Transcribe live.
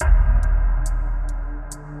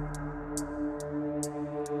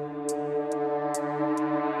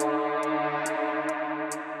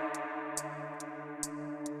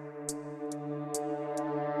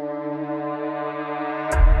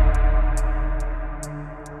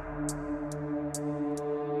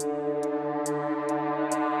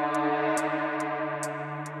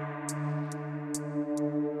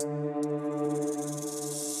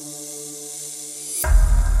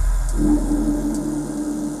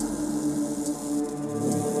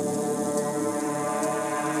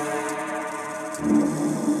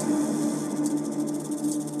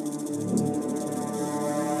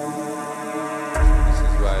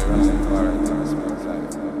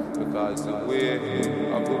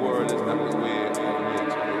way of the world is not the way of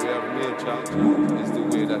nature. The way of nature is the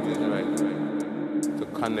way that is right. To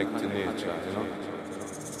connect to nature, you know?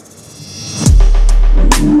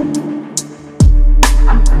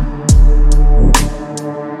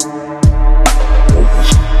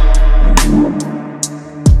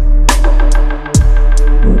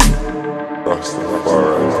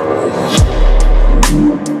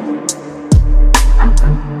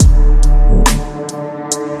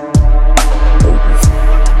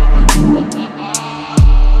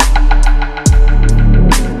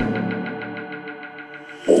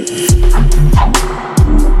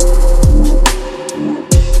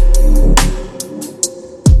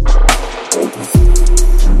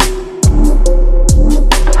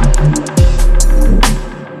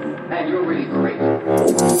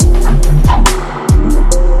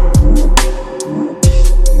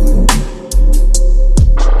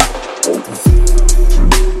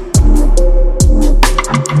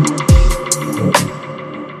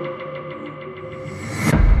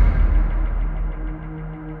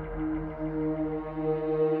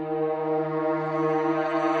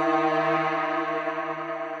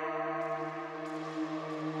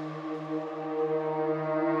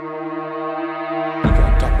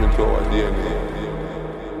 Into our DNA.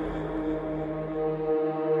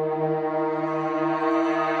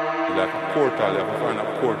 Like a portal, you have to find a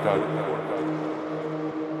portal.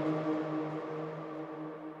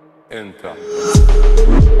 Enter.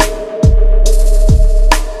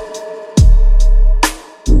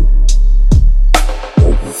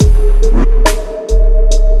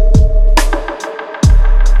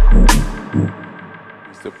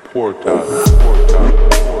 It's the portal.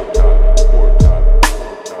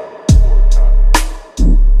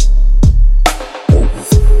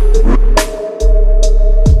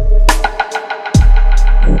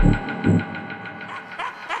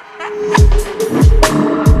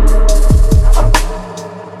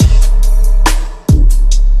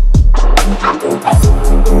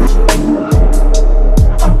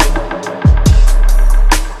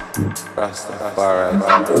 Rastafari.